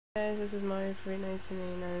Guys, this is Mario Free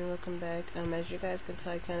 1989. Welcome back. As you guys can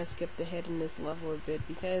tell, I kind of skipped ahead in this level a bit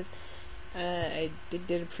because I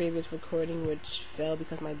did a previous recording which fell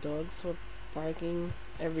because my dogs were barking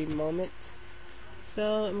every moment.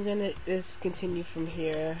 So I'm gonna just continue from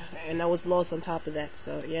here, and I was lost on top of that.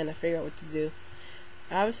 So yeah, and I figured out what to do.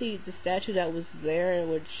 Obviously, the statue that was there,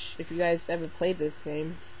 which if you guys ever played this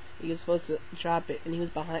game, you're supposed to drop it, and he was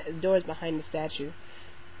behind the door is behind the statue.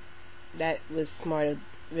 That was smart of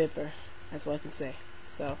Ripper. That's all I can say.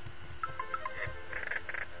 Let's go.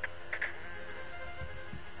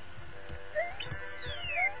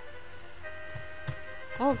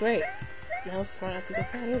 Oh, great. Now it's smart not to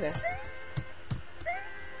get that either.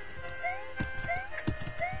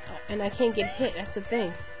 And I can't get hit, that's the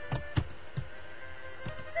thing.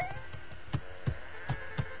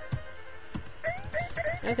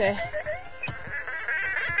 Okay.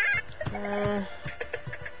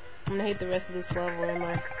 I'm gonna hate the rest of this level, am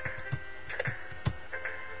I?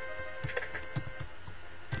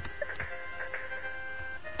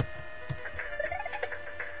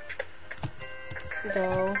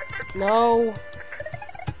 Go. No!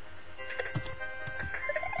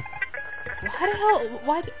 How the hell?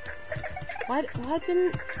 Why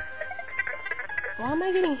am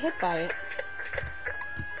I getting hit by it?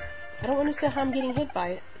 I don't understand how I'm getting hit by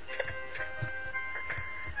it.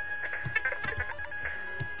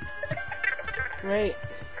 Great.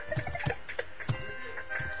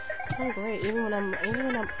 Oh great, even when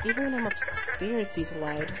I'm upstairs he's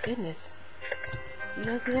loud. Goodness. You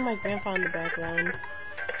guys can hear my grandpa in the background.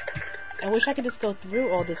 I wish I could just go through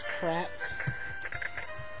all this crap.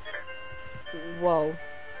 Whoa.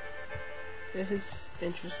 This is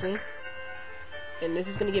interesting. And this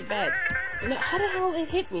is gonna get bad. No, how the hell it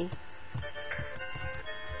hit me?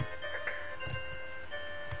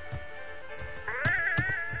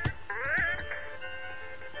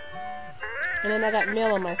 And then I got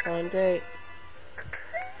mail on my phone. Great.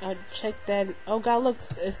 I'll check that. Oh god, look,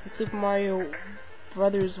 it's the Super Mario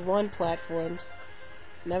Brothers 1 platforms.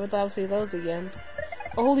 Never thought I'd see those again.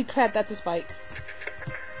 Oh, holy crap, that's a spike.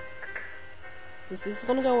 This is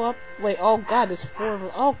gonna go up. Wait, oh god, there's 4 of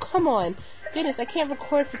them. Oh, come on. Goodness, I can't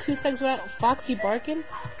record for 2 seconds without Foxy barking.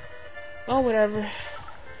 Oh, whatever.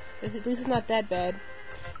 At least it's not that bad.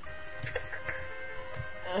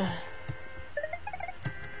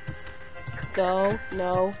 Go.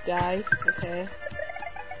 No. Die. Okay.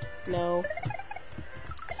 No.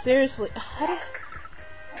 Seriously. How do...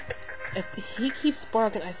 If he keeps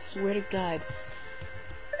barking, I swear to God.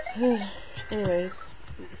 Anyways.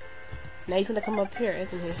 Now he's gonna come up here,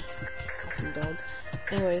 isn't he? Fucking dog.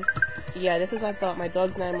 Anyways. Yeah, this is I thought. My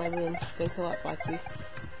dog's not in my room. Thanks a lot, Foxy.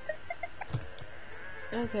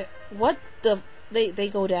 Okay. What the... They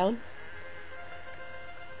go down?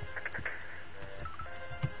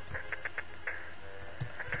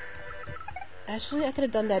 Actually, I could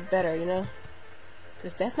have done that better, you know?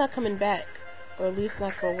 Because that's not coming back. Or at least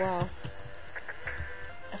not for a while.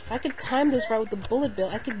 If I could time this right with the bullet bill,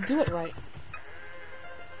 I could do it right.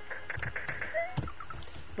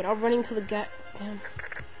 Without running to the guy... Damn.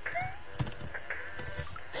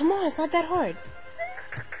 Come on, it's not that hard.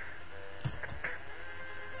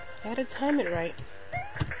 I gotta time it right.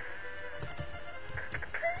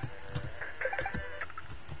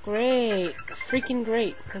 Great. Freaking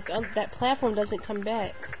great. Because that platform doesn't come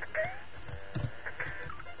back.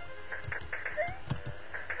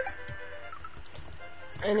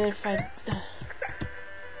 And if I...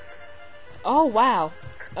 Oh, wow.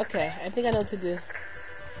 Okay, I think I know what to do.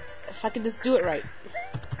 If I could just do it right.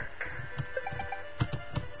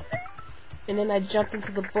 And then I jumped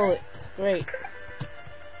into the bullet. Great.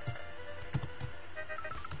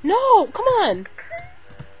 No! Come on!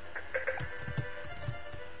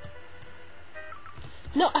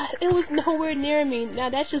 No, it was nowhere near me. Now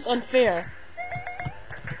that's just unfair.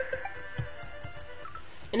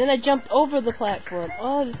 And then I jumped over the platform.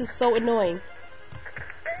 Oh, this is so annoying.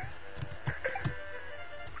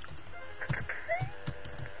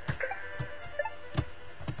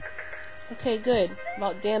 Okay, good.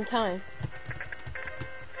 About damn time.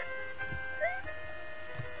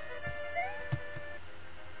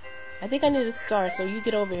 I think I need a star, so you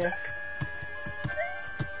get over here.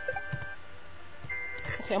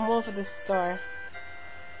 Okay, I'm going for the star.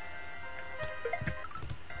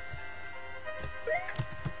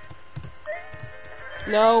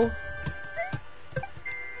 No.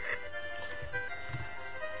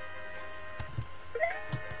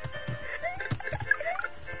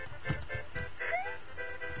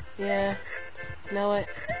 Yeah. You know what?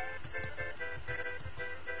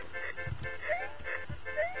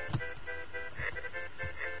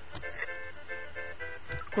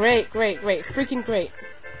 Great, great, great. Freaking great.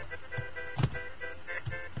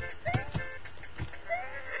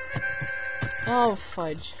 Oh,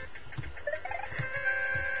 fudge.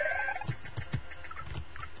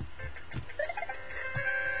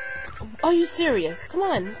 Are you serious? Come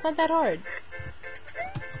on, it's not that hard.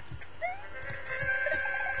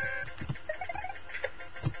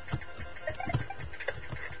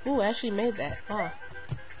 Ooh, I actually made that. Oh.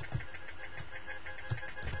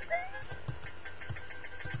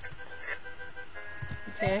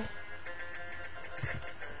 Okay.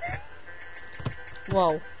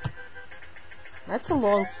 Whoa. That's a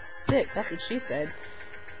long stick, that's what she said.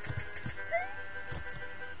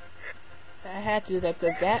 I had to do that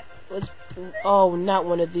because that was... Oh, not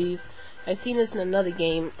one of these. I seen this in another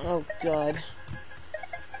game. Oh, God.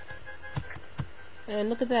 And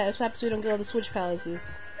look at that. That's what happens when we don't get all the Switch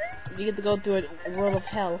Palaces. You get to go through a world of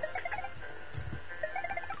hell.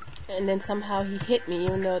 And then somehow he hit me,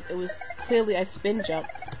 even though it was clearly I spin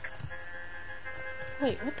jumped.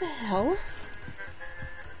 Wait, what the hell?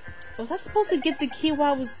 Was I supposed to get the key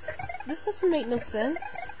while I was... This doesn't make no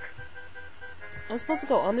sense. I'm supposed to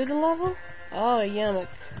go under the level? Oh, Yamak,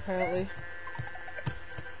 apparently.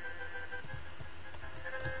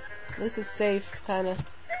 This is safe, kinda.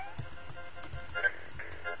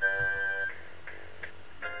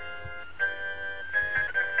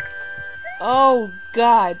 Oh,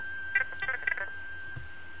 God.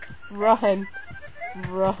 Run.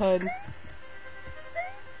 Run.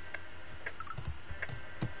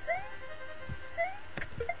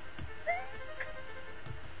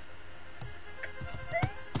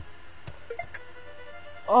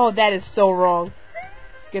 Oh, that is so wrong.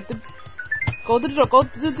 Get the... Go to the door. Go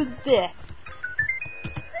to the...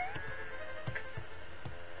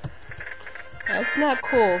 That's not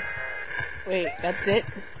cool. Wait, that's it?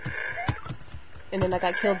 And then I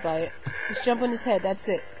got killed by it. Just jump on his head, that's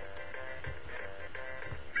it.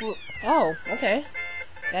 Oh, okay.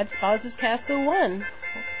 That's Bowser's Castle 1.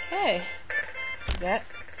 Okay. That...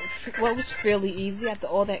 What was fairly easy after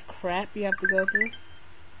all that crap you have to go through.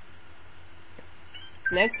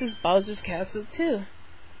 Next is Bowser's Castle 2.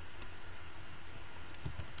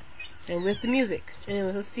 And where's the music?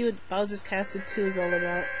 Anyway, let's see what Bowser's Castle 2 is all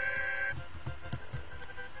about.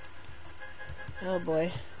 Oh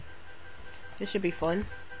boy. This should be fun.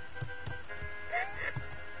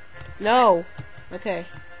 No! Okay.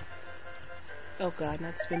 Oh god,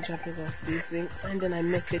 not spin jumping off these things. And then I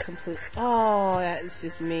missed it completely. Oh, that is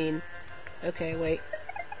just mean. Okay, wait.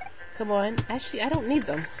 Come on. Actually, I don't need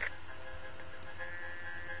them.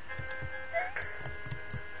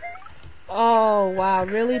 Oh, wow,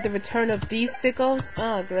 really? The return of these sickos?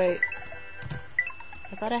 Oh, great.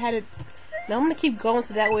 I thought I had it... Now I'm gonna keep going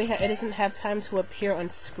so that way it doesn't have time to appear on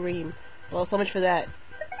screen. Well, so much for that.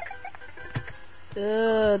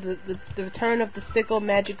 Ugh, the return of the sicko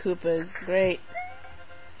Magic Koopas. Great.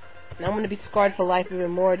 Now I'm gonna be scarred for life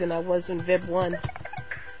even more than I was in Vib 1.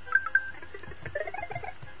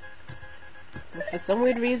 But for some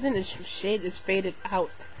weird reason, the shade is faded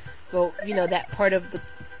out. Well, you know, that part of the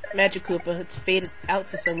Magic Koopa, it's faded out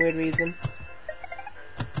for some weird reason.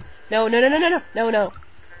 No, no, no, no, no, no, no, no.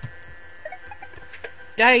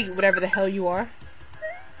 Die, whatever the hell you are.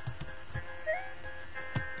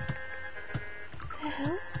 What the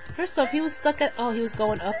hell? First off, he was stuck at... Oh, he was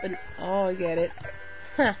going up and... Oh, I get it.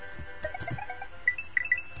 Huh.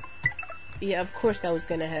 Yeah, of course that was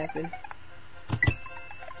gonna happen.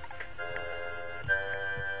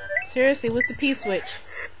 Seriously, what's the P-switch?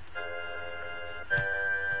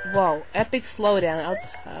 Whoa, epic slowdown.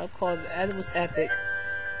 I'll call it. That was epic.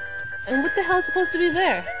 And what the hell is supposed to be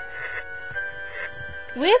there?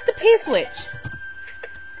 Where's the P-switch?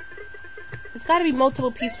 There's gotta be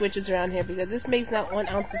multiple P-switches around here because this makes not 1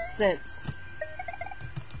 ounce of sense.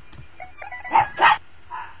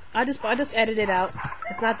 I just edited it out.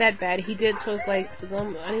 It's not that bad. He did towards like I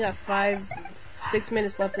only got 6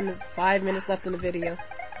 minutes left in the 5 minutes left in the video.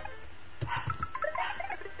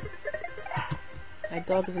 My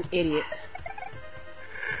dog is an idiot.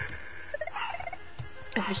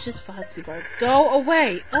 If it's just Foxy Bar, go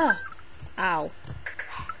away! Ugh! Ow.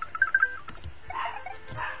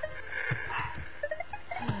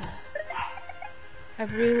 I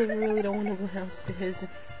really, really don't want to go downstairs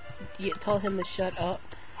and tell him to shut up.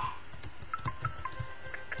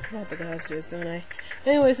 I have to go downstairs, don't I?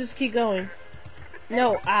 Anyways, just keep going.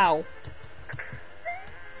 No, ow.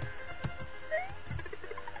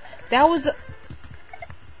 That was a...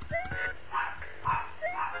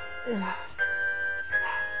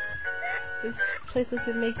 This place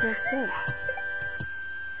doesn't make no sense.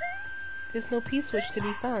 There's no P-switch to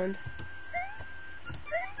be found.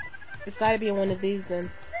 It's gotta be in one of these then.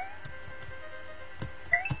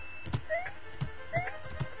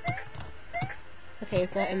 Okay,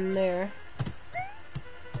 it's not in there.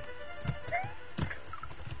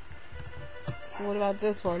 So what about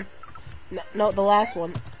this one? No, the last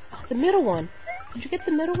one. Oh, the middle one. Did you get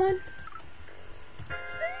the middle one?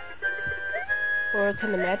 Or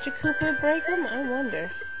can the Magic Koopa break them? I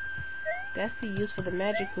wonder. That's the use for the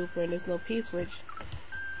Magic Koopa and there's no P-switch.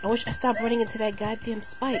 I wish I stopped running into that goddamn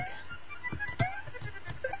spike.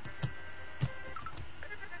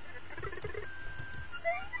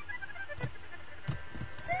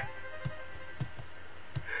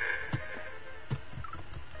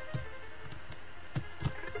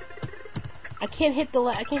 I can't hit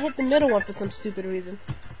the middle one for some stupid reason.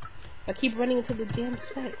 I keep running into the damn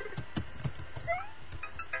spike.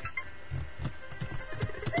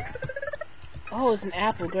 Oh, it's an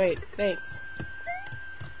apple. Great. Thanks.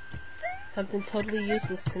 Something totally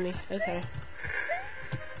useless to me. Okay.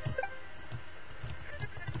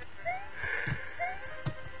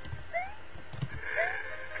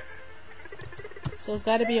 So it's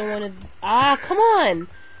gotta be in one of... Ah, come on!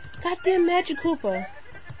 Goddamn Magic Koopa!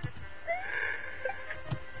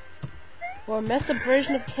 Or a messed up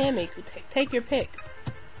version of Kamek. Take your pick.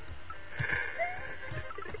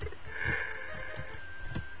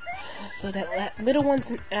 So that middle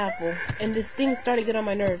one's an apple, and this thing started to get on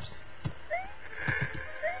my nerves.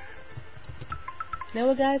 You know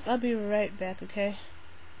what, guys? I'll be right back, okay?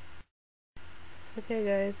 Okay,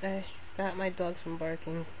 guys, I stopped my dogs from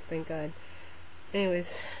barking. Thank God.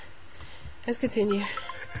 Anyways, let's continue.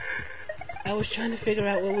 I was trying to figure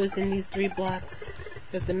out what was in these 3 blocks,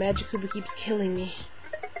 because the Magic Koopa keeps killing me.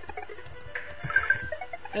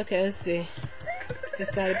 Okay, let's see.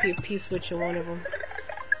 There's gotta be a P-switch in one of them.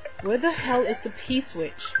 Where the hell is the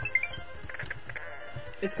P-switch?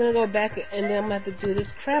 It's gonna go back and then I'm gonna have to do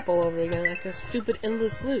this crap all over again, like a stupid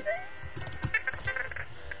endless loop.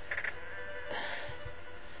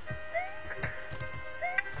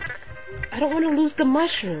 I don't want to lose the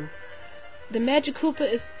mushroom. The Magic Koopa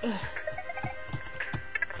is...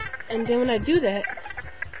 And then when I do that...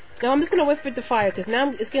 Now I'm just gonna wait for it to fire, because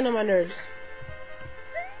now it's getting on my nerves.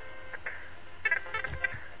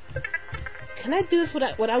 Can I do this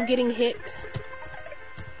without getting hit?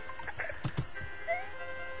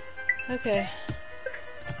 Okay.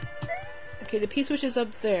 Okay, the P-switch is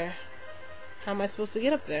up there. How am I supposed to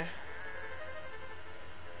get up there?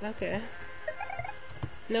 Okay.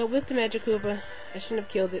 No, where's the Magic Koopa? I shouldn't have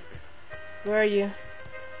killed it. Where are you?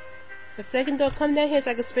 A second though, come down here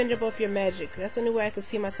so I can spend up off your magic. That's the only way I can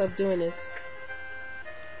see myself doing this.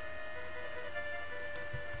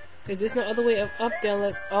 Okay, there's no other way up there.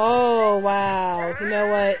 Look. Oh, wow. You know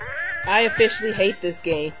what? I officially hate this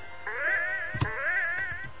game.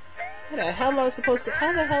 What the hell am I supposed to...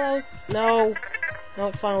 How the hell I was... No.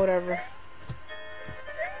 No, fine, whatever.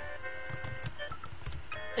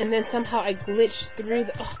 And then somehow I glitched through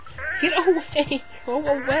the... Oh, get away! Go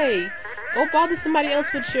away! Go bother somebody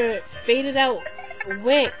else with your faded out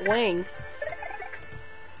wang.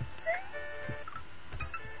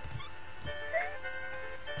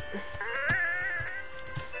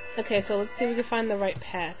 Okay, so let's see if we can find the right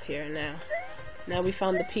path here now. Now we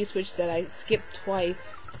found the P-switch that I skipped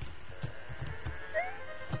twice.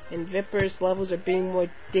 And Vipper's levels are being more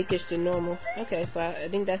dickish than normal. Okay, so I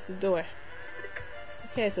think that's the door.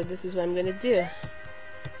 Okay, so this is what I'm gonna do.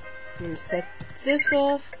 I'm gonna set this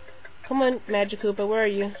off. Come on, Magic Koopa, where are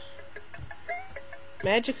you?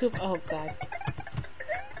 Magic Koopa, oh god.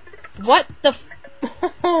 What the f-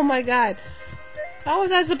 Oh my god. How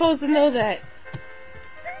was I supposed to know that?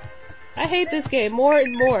 I hate this game more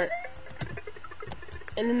and more.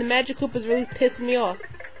 And then the Magic Koopa's really pissing me off.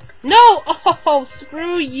 No! Oh,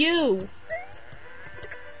 screw you!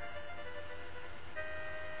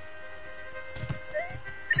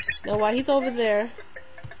 No, why he's over there.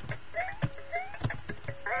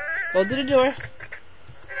 Go to the door.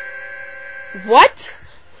 What?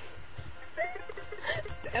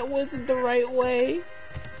 That wasn't the right way.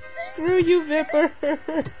 Screw you, Vipper.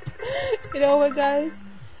 You know what, guys?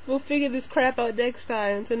 We'll figure this crap out next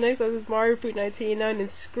time. Until next time, this is Mario Fruit 1989, and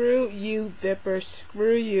screw you, Vipper.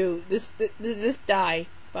 Screw you. This die.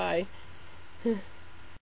 Bye.